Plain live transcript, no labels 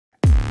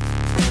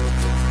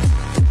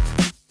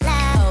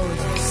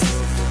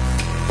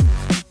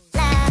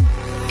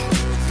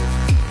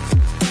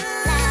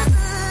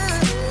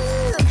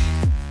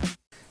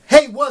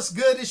What's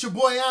good? It's your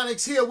boy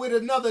Onyx here with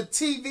another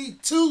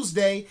TV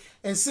Tuesday.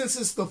 And since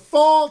it's the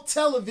fall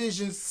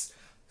television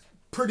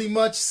pretty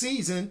much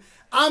season,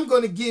 I'm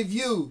going to give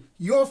you,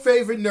 your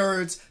favorite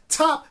nerds,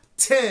 top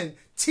 10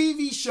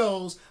 TV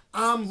shows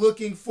I'm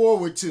looking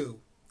forward to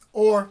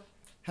or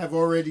have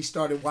already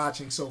started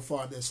watching so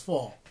far this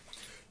fall.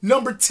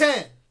 Number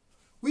 10,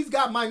 we've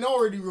got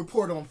Minority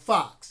Report on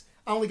Fox.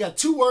 I only got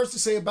 2 words to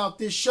say about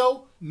this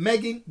show: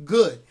 Megan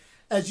Good.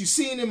 As you've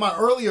seen in my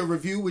earlier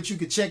review, which you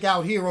can check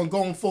out here on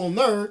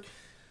GoingFullNerd,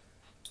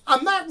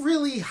 I'm not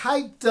really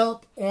hyped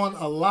up on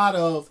a lot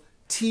of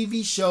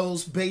TV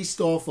shows based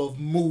off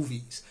of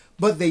movies.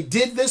 But they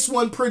did this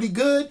one pretty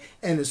good,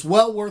 and it's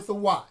well worth a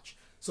watch.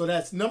 So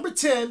that's number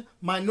 10,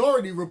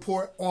 Minority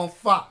Report on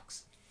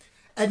Fox.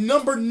 At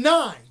number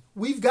 9,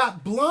 we've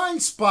got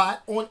Blind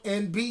Spot on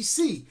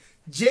NBC.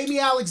 Jamie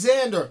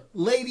Alexander,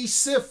 Lady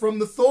Sif from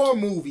the Thor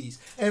movies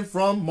and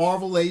from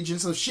Marvel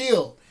Agents of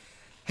S.H.I.E.L.D.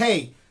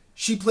 Hey,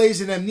 she plays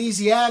an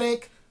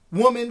amnesiac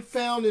woman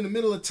found in the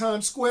middle of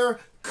Times Square,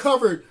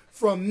 covered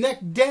from neck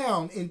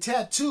down in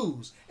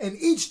tattoos, and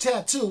each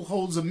tattoo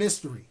holds a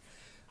mystery.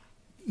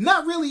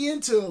 Not really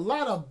into a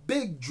lot of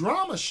big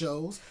drama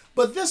shows,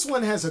 but this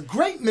one has a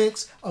great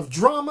mix of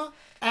drama,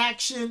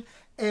 action,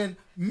 and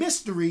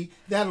mystery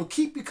that'll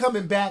keep you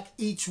coming back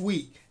each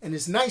week. And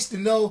it's nice to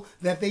know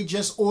that they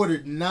just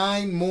ordered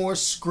 9 more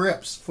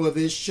scripts for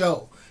this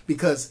show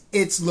because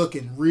it's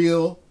looking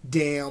real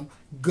damn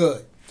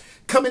good.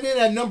 Coming in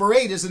at number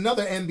 8 is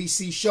another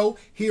NBC show,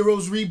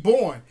 Heroes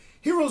Reborn.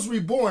 Heroes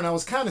Reborn, I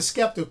was kind of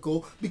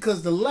skeptical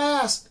because the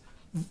last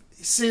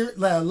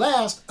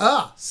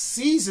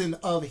season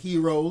of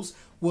Heroes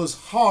was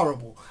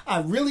horrible. I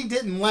really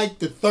didn't like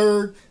the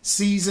 3rd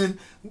season,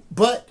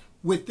 but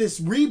with this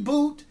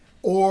reboot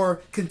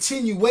or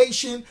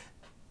continuation,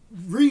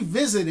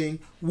 revisiting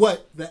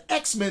what the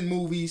X-Men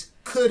movies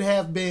could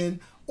have been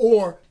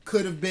or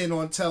could have been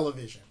on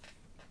television.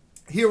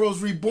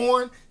 Heroes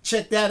Reborn,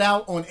 check that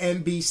out on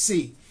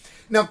NBC.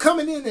 Now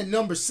coming in at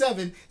number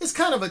 7 is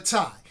kind of a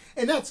tie,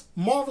 and that's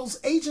Marvel's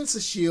Agents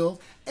of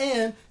S.H.I.E.L.D.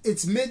 and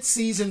its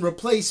mid-season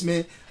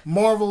replacement,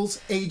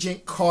 Marvel's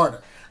Agent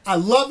Carter. I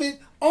love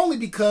it only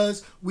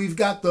because we've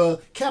got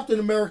the Captain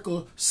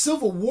America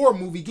Civil War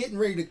movie getting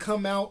ready to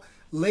come out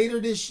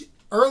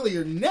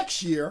earlier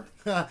next year.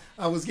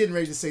 I was getting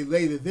ready to say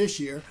later this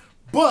year,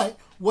 but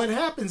what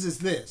happens is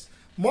this: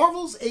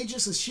 Marvel's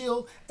Agents of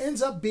S.H.I.E.L.D.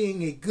 ends up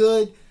being a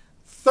good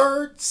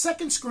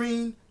second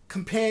screen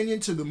companion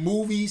to the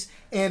movies,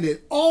 and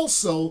it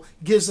also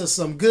gives us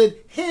some good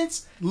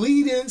hints,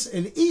 lead-ins,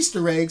 and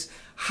Easter eggs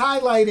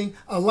highlighting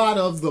a lot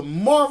of the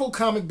Marvel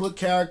comic book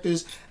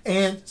characters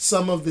and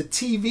some of the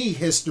TV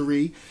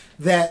history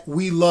that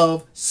we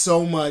love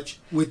so much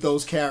with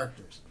those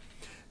characters.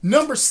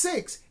 Number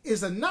 6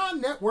 is a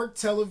non-network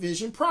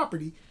television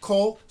property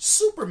called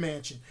Super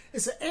Mansion.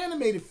 It's an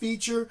animated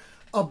feature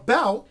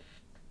about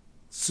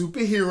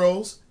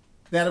superheroes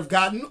that have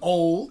gotten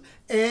old,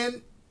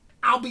 and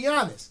I'll be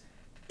honest,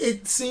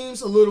 it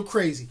seems a little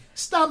crazy.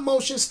 Stop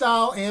motion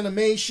style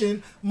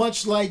animation,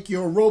 much like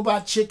your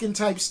Robot Chicken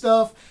type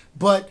stuff,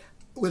 but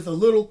with a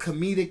little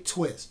comedic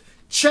twist.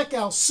 Check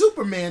out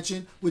Super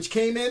Mansion, which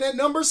came in at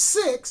number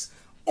 6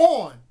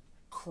 on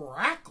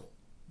Crackle.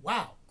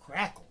 Wow,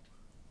 Crackle.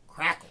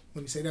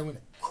 Let me say that one.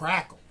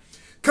 Crackle.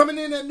 Coming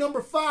in at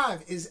number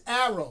 5 is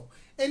Arrow.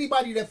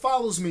 Anybody that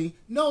follows me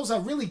knows I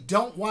really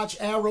don't watch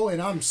Arrow,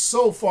 and I'm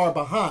so far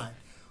behind.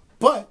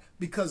 But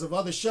because of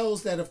other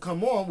shows that have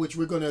come on, which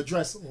we're going to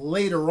address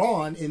later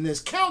on in this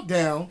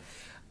countdown,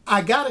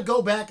 I got to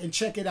go back and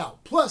check it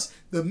out. Plus,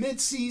 the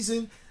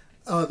mid-season,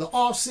 the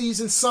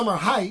off-season summer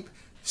hype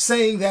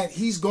saying that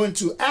he's going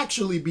to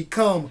actually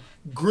become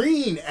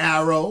Green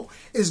Arrow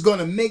is going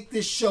to make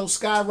this show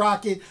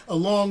skyrocket,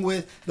 along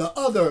with the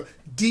other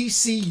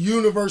DC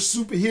Universe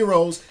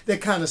superheroes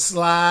that kind of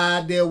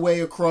slide their way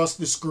across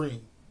the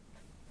screen.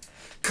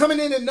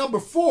 Coming in at number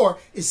 4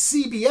 is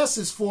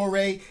CBS's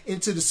foray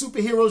into the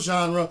superhero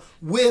genre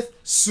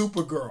with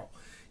Supergirl.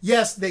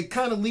 Yes, they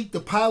kind of leaked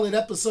the pilot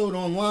episode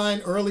online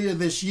earlier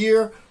this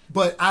year,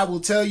 but I will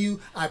tell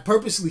you, I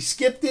purposely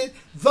skipped it,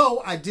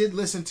 though I did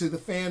listen to the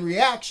fan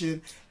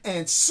reaction,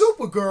 and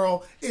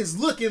Supergirl is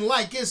looking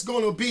like it's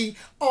going to be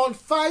on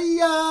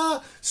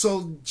fire.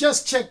 So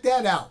just check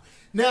that out.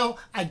 Now,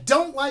 I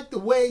don't like the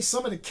way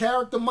some of the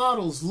character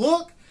models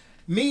look,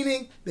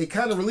 meaning they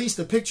kind of released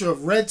a picture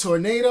of Red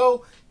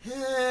Tornado.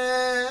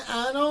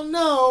 I don't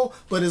know,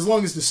 but as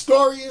long as the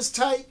story is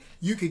tight,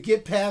 you could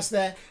get past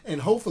that,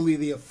 and hopefully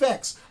the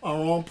effects are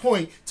on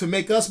point to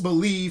make us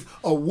believe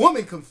a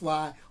woman can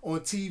fly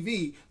on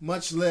TV,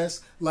 much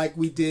less like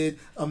we did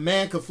a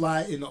man could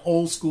fly in the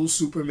old school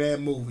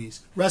Superman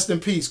movies. Rest in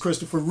peace,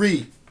 Christopher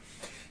Reeve.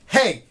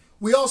 Hey,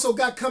 we also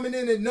got coming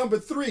in at number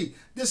 3.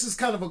 This is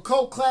kind of a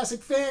cult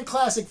classic, fan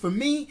classic for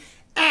me.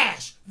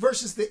 Ash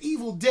versus the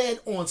Evil Dead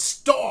on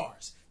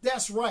Starz.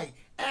 That's right.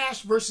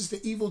 Ash versus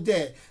the Evil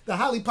Dead. The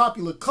highly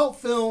popular cult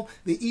film,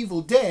 The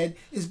Evil Dead,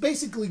 is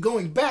basically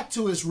going back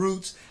to its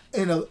roots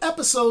in an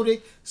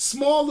episodic,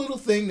 small little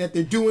thing that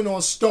they're doing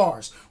on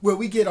Starz, where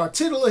we get our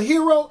titular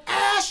hero,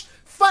 Ash,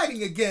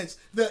 fighting against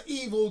the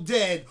Evil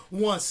Dead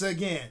once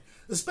again.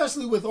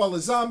 Especially with all the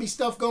zombie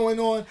stuff going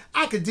on,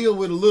 I could deal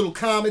with a little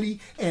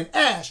comedy, and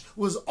Ash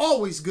was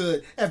always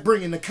good at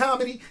bringing the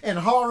comedy and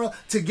horror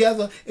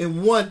together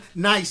in one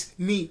nice,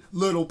 neat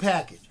little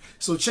package.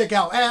 So check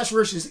out Ash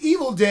vs.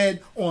 Evil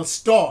Dead on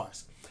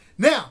Starz.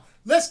 Now,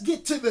 let's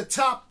get to the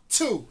top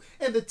two.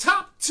 And the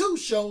top two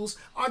shows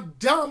are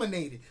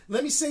dominated.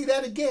 Let me say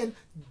that again,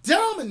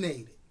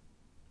 dominated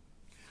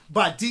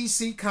by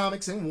DC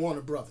Comics and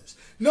Warner Brothers.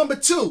 Number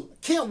two,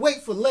 can't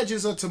wait for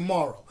Legends of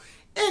Tomorrow.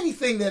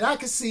 Anything that I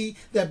can see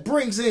that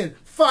brings in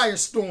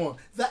Firestorm,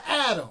 The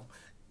Atom,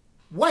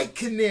 White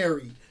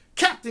Canary,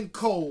 Captain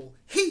Cold,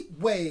 Heat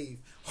Wave,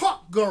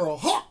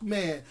 Hawkgirl,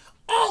 Hawkman,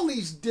 all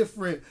these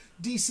different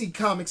DC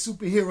Comics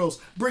superheroes,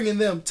 bringing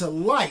them to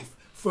life.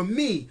 For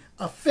me,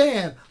 a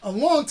fan, a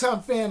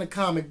longtime fan of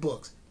comic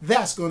books,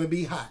 that's going to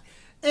be hot.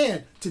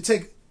 And to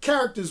take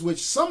characters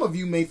which some of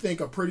you may think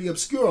are pretty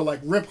obscure,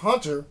 like Rip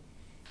Hunter.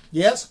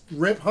 Yes,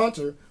 Rip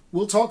Hunter.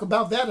 We'll talk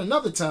about that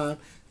another time.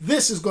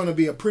 This is going to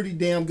be a pretty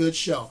damn good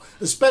show,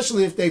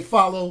 especially if they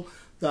follow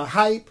the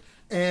hype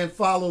and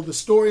follow the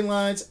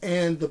storylines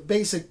and the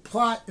basic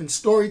plot and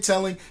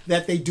storytelling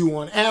that they do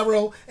on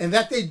Arrow and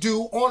that they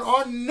do on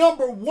our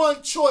number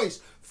one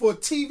choice for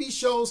TV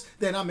shows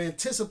that I'm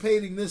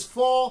anticipating this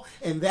fall,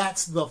 and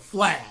that's The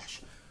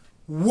Flash.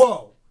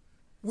 Whoa.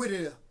 With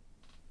a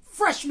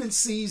freshman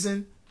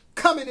season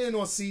coming in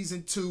on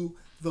season 2,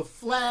 The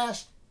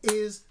Flash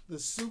is the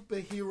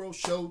superhero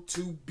show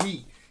to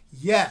beat.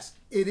 Yes,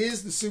 it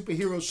is the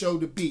superhero show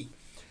to beat.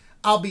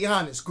 I'll be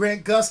honest,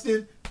 Grant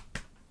Gustin,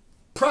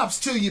 props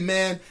to you,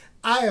 man.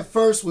 I at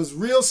first was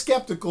real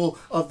skeptical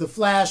of The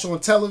Flash on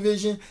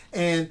television,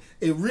 and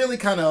it really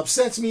kind of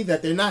upsets me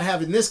that they're not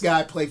having this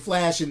guy play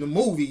Flash in the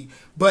movie.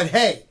 But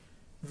hey,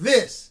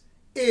 this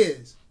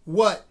is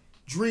what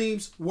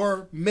dreams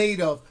were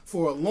made of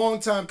for a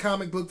longtime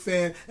comic book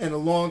fan and a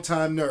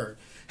longtime nerd.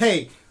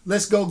 Hey,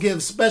 let's go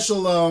give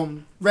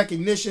special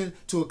recognition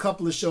to a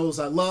couple of shows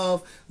I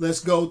love. Let's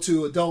go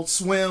to Adult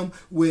Swim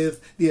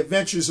with The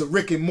Adventures of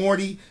Rick and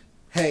Morty.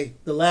 Hey,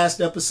 the last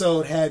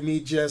episode had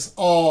me just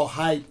all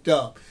hyped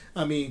up.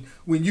 I mean,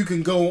 when you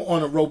can go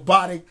on a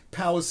robotic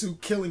power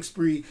suit killing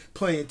spree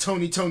playing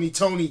Tony,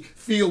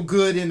 feel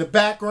good in the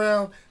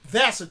background,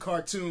 that's a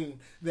cartoon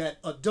that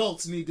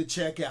adults need to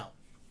check out.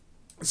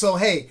 So,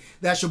 hey,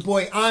 that's your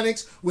boy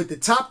Onyx with the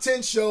top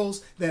 10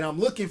 shows that I'm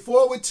looking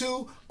forward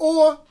to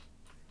or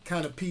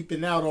kind of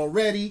peeping out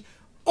already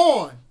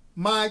on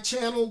my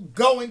channel,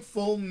 Going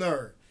Full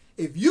Nerd.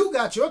 If you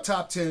got your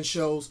top 10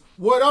 shows,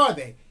 what are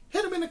they?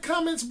 Hit them in the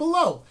comments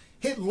below.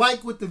 Hit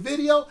like with the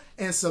video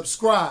and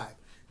subscribe.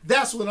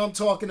 That's what I'm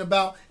talking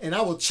about, and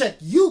I will check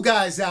you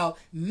guys out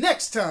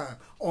next time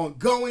on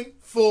Going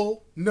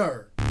Full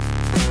Nerd.